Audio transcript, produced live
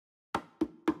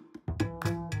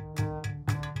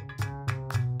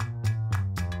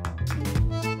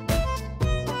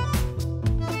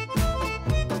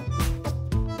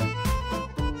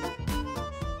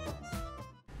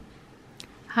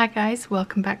Hi guys,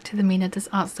 welcome back to the Mina Does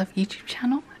Art Stuff YouTube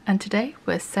channel, and today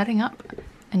we're setting up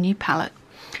a new palette.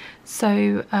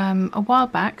 So a while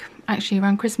back, actually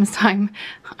around Christmas time,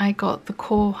 I got the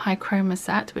QOR High Chroma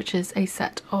set, which is a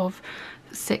set of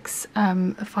 6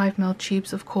 5mm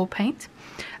tubes of QOR paint.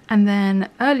 And then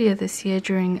earlier this year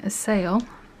during a sale,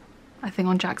 I think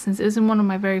on Jackson's, it was in one of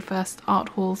my very first art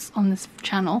hauls on this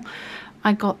channel,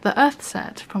 I got the Earth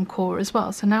set from QOR as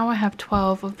well. So now I have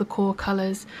 12 of the QOR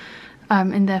colours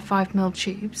in their 5mm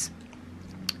tubes,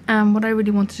 and what I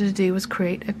really wanted to do was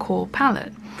create a QOR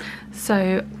palette.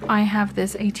 So I have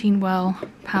this 18 well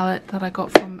palette that I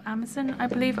got from Amazon, I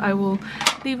believe. I will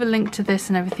leave a link to this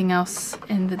and everything else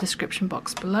in the description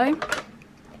box below.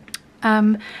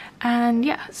 And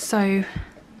yeah, so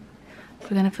we're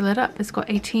going to fill it up. It's got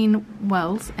 18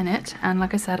 wells in it, and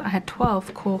like I said, I had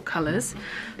 12 QOR colours.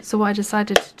 So what I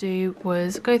decided to do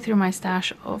was go through my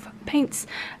stash of paints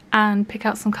and pick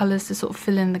out some colours to sort of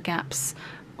fill in the gaps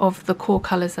of the QOR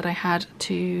colours that I had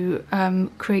to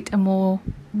create a more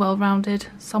well-rounded,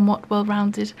 somewhat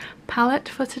well-rounded palette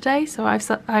for today. So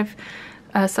I've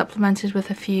supplemented with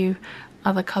a few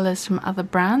other colours from other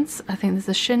brands. I think there's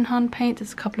a Shinhan paint,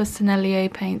 there's a couple of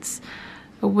Sennelier paints,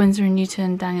 a Winsor &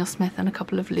 Newton, Daniel Smith, and a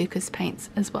couple of Lukas paints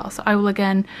as well. So I will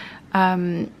again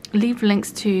leave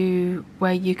links to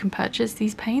where you can purchase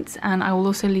these paints, and I will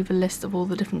also leave a list of all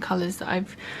the different colours that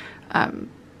I've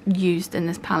used in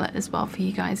this palette as well for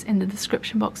you guys in the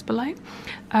description box below.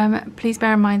 Please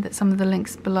bear in mind that some of the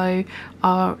links below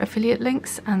are affiliate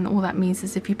links, and all that means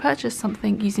is if you purchase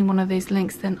something using one of those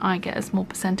links, then I get a small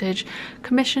percentage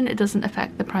commission. It doesn't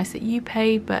affect the price that you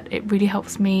pay, but it really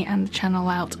helps me and the channel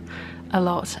out a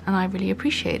lot, and I really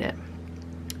appreciate it.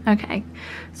 Okay,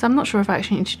 so I'm not sure if I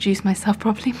actually introduced myself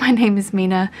properly. My name is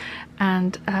Mina,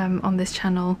 and on this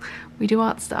channel we do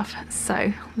art stuff.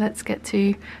 So let's get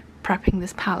to prepping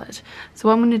this palette. So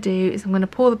what I'm going to do is I'm going to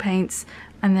pour the paints,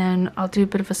 and then I'll do a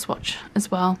bit of a swatch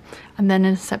as well, and then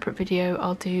in a separate video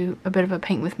I'll do a bit of a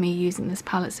paint with me using this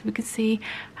palette so we can see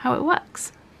how it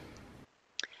works.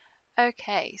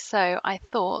 Okay, so I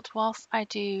thought whilst I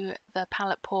do the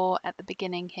palette pour at the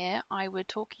beginning here, I would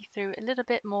talk you through a little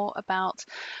bit more about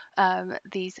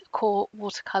these QOR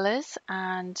watercolours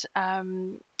and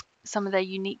some of their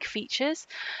unique features.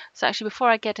 So actually, before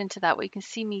I get into that, what you can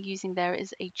see me using there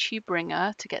is a tube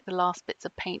wringer to get the last bits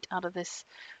of paint out of this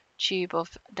tube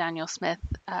of Daniel Smith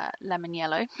lemon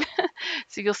yellow.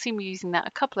 So you'll see me using that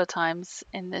a couple of times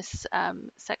in this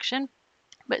section.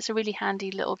 But it's a really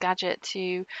handy little gadget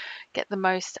to get the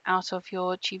most out of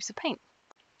your tubes of paint.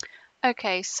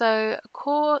 Okay, so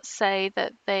QOR say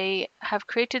that they have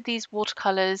created these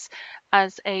watercolors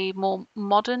as a more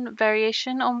modern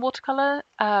variation on watercolor.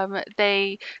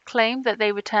 They claim that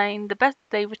they retain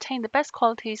the best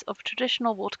qualities of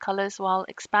traditional watercolors while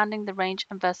expanding the range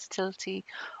and versatility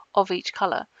of each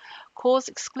color. QOR's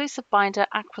exclusive binder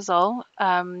Aquazole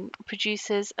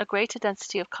produces a greater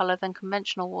density of color than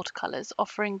conventional watercolors,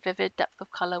 offering vivid depth of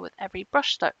color with every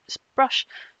brush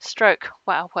stroke.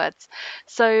 Wow, words.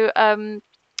 So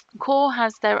QOR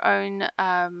has their own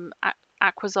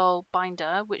Aquazole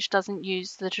binder, which doesn't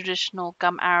use the traditional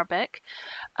gum arabic.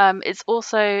 It's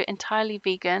also entirely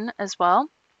vegan as well,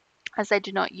 as they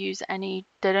don't use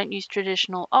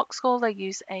traditional oxide, they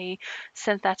use a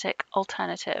synthetic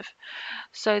alternative.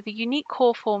 So the unique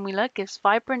QOR formula gives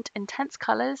vibrant, intense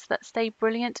colors that stay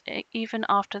brilliant even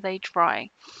after they dry.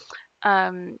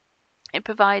 It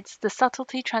provides the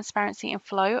subtlety, transparency, and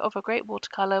flow of a great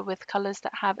watercolor with colors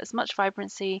that have as much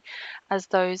vibrancy as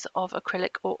those of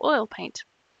acrylic or oil paint.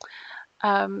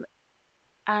 And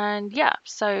yeah,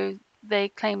 so they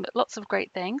claim lots of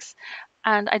great things.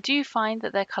 And I do find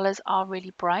that their colors are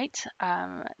really bright.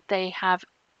 They have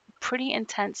pretty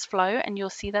intense flow, and you'll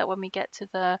see that when we get to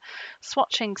the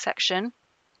swatching section,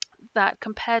 that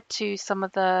compared to some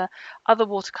of the other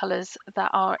watercolors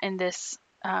that are in this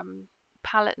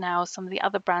palette now, some of the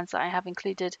other brands that I have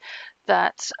included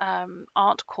that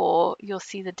aren't QOR, you'll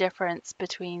see the difference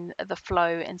between the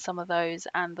flow in some of those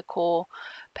and the QOR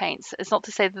paints. It's not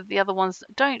to say that the other ones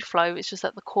don't flow, it's just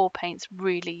that the QOR paints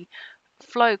really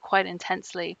flow quite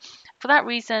intensely. For that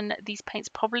reason, these paints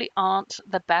probably aren't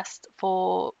the best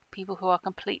for people who are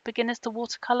complete beginners to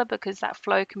watercolor, because that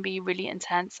flow can be really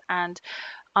intense and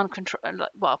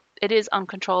it is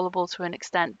uncontrollable to an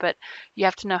extent, but you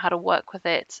have to know how to work with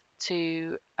it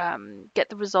to get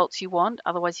the results you want.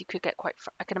 Otherwise you could get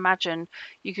I can imagine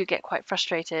you could get quite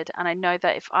frustrated. And I know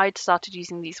that if I'd started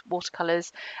using these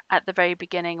watercolors at the very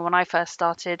beginning when I first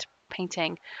started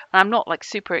painting, and I'm not like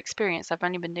super experienced, I've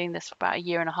only been doing this for about a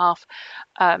year and a half,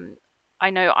 I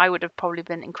know I would have probably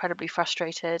been incredibly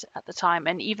frustrated at the time,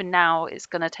 and even now it's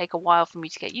going to take a while for me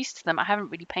to get used to them. I haven't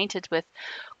really painted with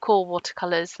cool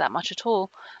watercolors that much at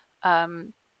all,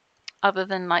 other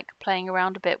than like playing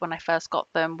around a bit when I first got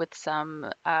them with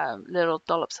some little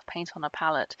dollops of paint on a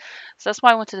palette. So that's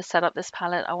why I wanted to set up this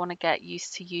palette. I want to get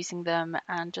used to using them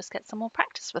and just get some more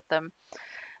practice with them,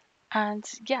 and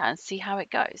yeah, and see how it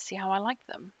goes, see how I like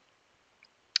them.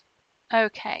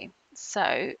 Okay,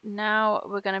 so now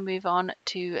we're going to move on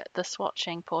to the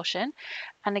swatching portion.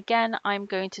 And again, I'm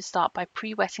going to start by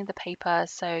pre-wetting the paper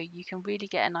so you can really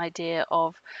get an idea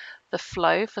of the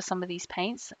flow for some of these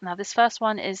paints. Now this first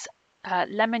one is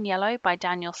Lemon Yellow by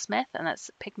Daniel Smith, and that's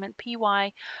pigment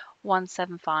PY175.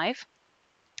 And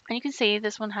you can see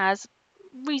this one has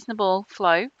reasonable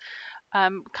flow,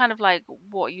 kind of like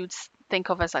what you'd think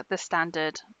of as like the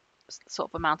standard sort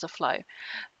of amount of flow.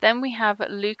 Then we have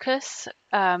Lukas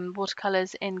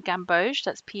watercolors in Gamboge,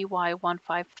 that's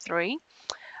PY153.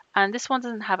 And this one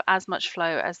doesn't have as much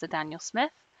flow as the Daniel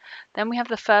Smith. Then we have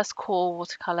the first QOR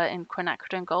watercolor in Quin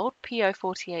Gold,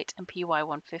 PO48 and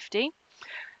PY150.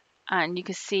 And you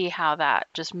can see how that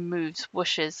just moves,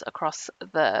 whooshes across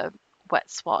the wet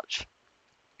swatch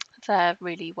there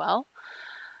really well.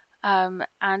 And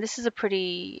this is a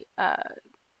pretty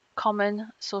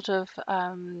common sort of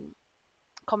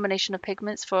combination of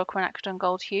pigments for a quinacridone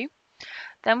gold hue.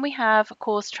 Then we have, of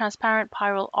course, transparent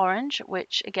Pyrrole orange,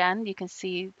 which again you can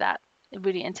see that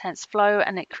really intense flow,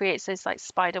 and it creates those like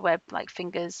spider web like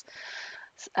fingers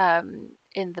in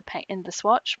the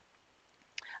swatch.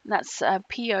 And that's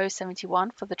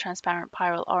PO71 for the transparent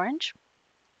Pyrrole orange.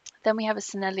 Then we have a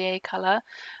Sennelier color,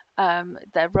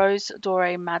 the Rose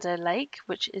Dore Madder Lake,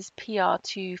 which is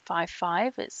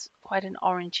PR255. It's quite an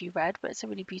orangey red, but it's a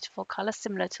really beautiful color,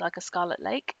 similar to like a Scarlet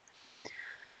Lake.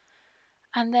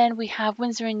 And then we have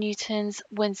Winsor & Newton's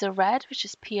Winsor Red, which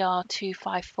is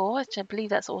PR254, which I believe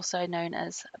that's also known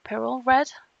as Pyrrole Red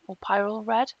or Pyrrole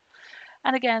Red.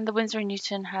 And again, the Winsor &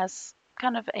 Newton has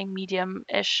kind of a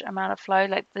medium-ish amount of flow.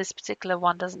 Like this particular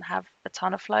one doesn't have a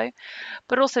ton of flow,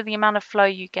 but also the amount of flow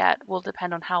you get will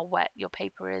depend on how wet your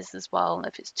paper is as well.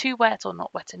 If it's too wet or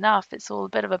not wet enough, it's all a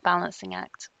bit of a balancing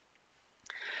act.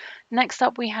 Next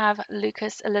up, we have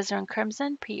Lukas Alizarin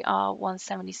Crimson,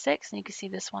 PR176, and you can see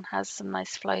this one has some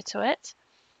nice flow to it.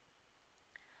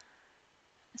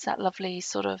 It's that lovely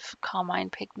sort of carmine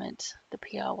pigment, the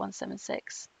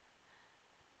PR176.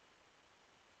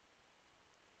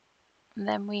 And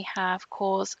then we have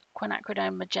QOR's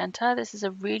Quinacridone Magenta. This is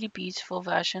a really beautiful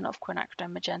version of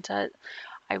Quinacridone Magenta.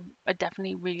 I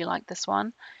definitely really like this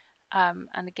one. And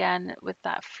again, with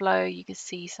that flow, you can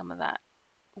see some of that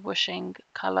whooshing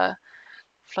color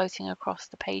floating across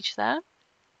the page there.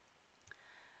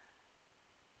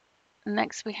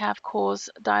 Next we have QOR's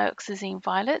Dioxazine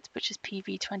Violet, which is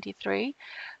PV23.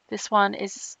 This one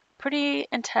is pretty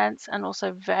intense and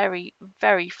also very,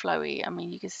 very flowy. I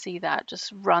mean, you can see that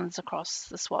just runs across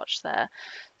the swatch there.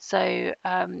 So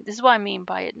this is what I mean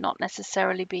by it not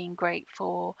necessarily being great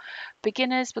for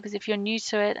beginners, because if you're new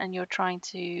to it and you're trying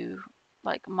to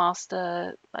like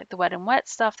master like the wet and wet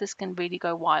stuff, this can really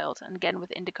go wild. And again,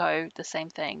 with Indigo, the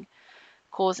same thing.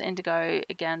 QOR's Indigo,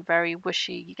 again, very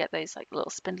wishy. You get those like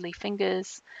little spindly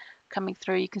fingers coming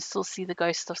through. You can still see the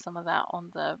ghost of some of that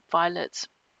on the violet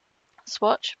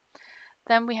swatch.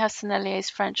 Then we have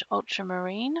Sennelier's French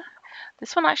Ultramarine.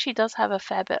 This one actually does have a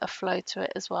fair bit of flow to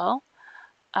it as well,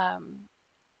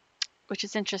 which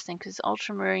is interesting because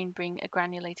Ultramarine, being a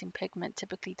granulating pigment,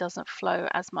 typically doesn't flow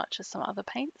as much as some other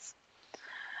paints.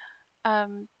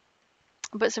 But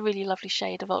it's a really lovely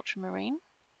shade of Ultramarine.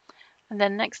 And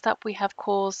then next up we have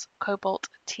QOR's Cobalt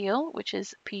Teal, which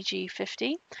is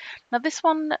PG50. Now this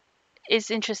one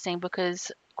is interesting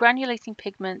because granulating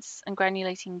pigments and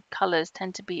granulating colors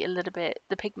tend to be a little bit,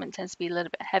 the pigment tends to be a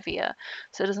little bit heavier,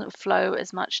 so it doesn't flow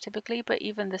as much typically, but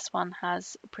even this one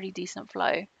has a pretty decent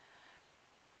flow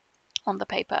on the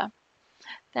paper.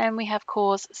 Then we have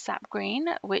QOR's Sap Green,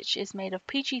 which is made of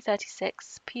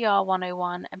PG36,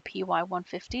 PR101 and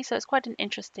PY150, so it's quite an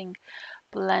interesting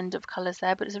blend of colors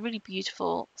there, but it's a really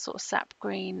beautiful sort of sap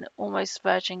green, almost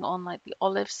verging on like the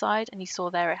olive side. And you saw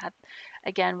there it had,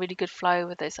 again, really good flow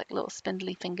with those like little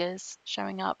spindly fingers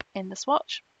showing up in the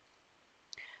swatch.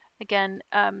 Again,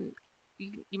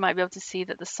 you might be able to see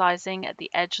that the sizing at the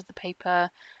edge of the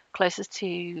paper closest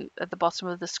to at the bottom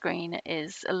of the screen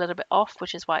is a little bit off,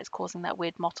 which is why it's causing that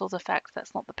weird mottled effect.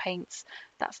 That's not the paints,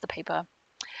 that's the paper.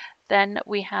 Then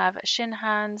we have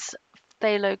Shinhan's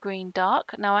Phthalo Green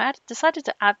Dark. Now I decided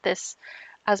to add this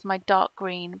as my dark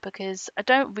green because I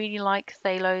don't really like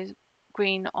phthalo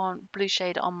green on blue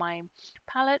shade on my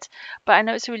palette, but I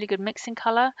know it's a really good mixing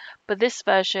color. But this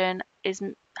version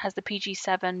has the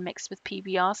PG7 mixed with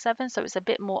PBR7, so it's a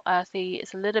bit more earthy,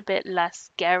 it's a little bit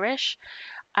less garish,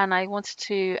 and I wanted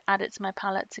to add it to my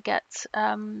palette to get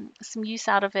some use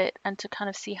out of it and to kind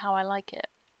of see how I like it.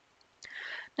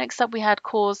 Next up we had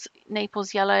QOR's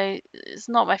Naples Yellow. It's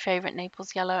not my favorite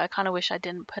Naples Yellow. I kind of wish I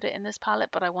didn't put it in this palette,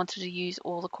 but I wanted to use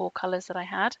all the core colors that I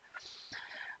had.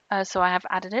 So I have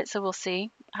added it, so we'll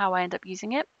see how I end up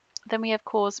using it. Then we have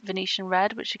QOR's Venetian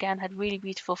Red, which again had really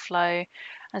beautiful flow,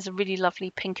 has a really lovely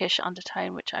pinkish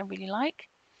undertone, which I really like.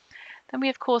 Then we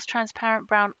have QOR's Transparent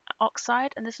Brown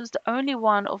Oxide, and this was the only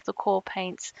one of the core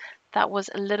paints that was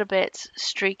a little bit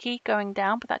streaky going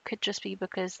down, but that could just be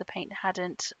because the paint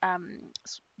hadn't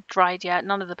dried yet.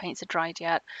 None of the paints are dried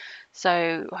yet,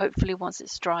 so hopefully once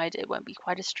it's dried it won't be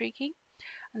quite as streaky.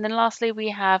 And then lastly we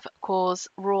have QOR's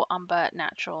Raw Umber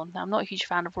Natural. Now I'm not a huge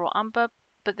fan of raw umber,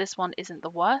 but this one isn't the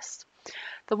worst.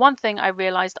 The one thing I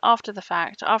realized after the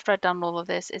fact, after I'd done all of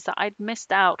this, is that I'd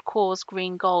missed out QOR's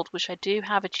Green Gold, which I do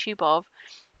have a tube of,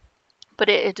 but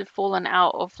it had fallen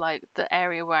out of like the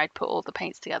area where I'd put all the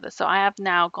paints together. So I have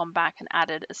now gone back and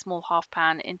added a small half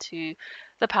pan into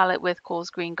the palette with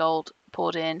QOR's Green Gold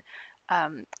poured in.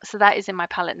 So that is in my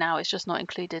palette now, it's just not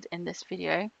included in this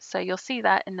video. So you'll see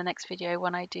that in the next video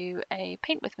when I do a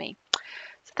paint with me.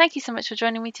 So thank you so much for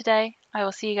joining me today. I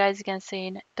will see you guys again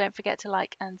soon. Don't forget to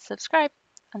like and subscribe.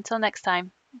 Until next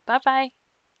time, bye bye.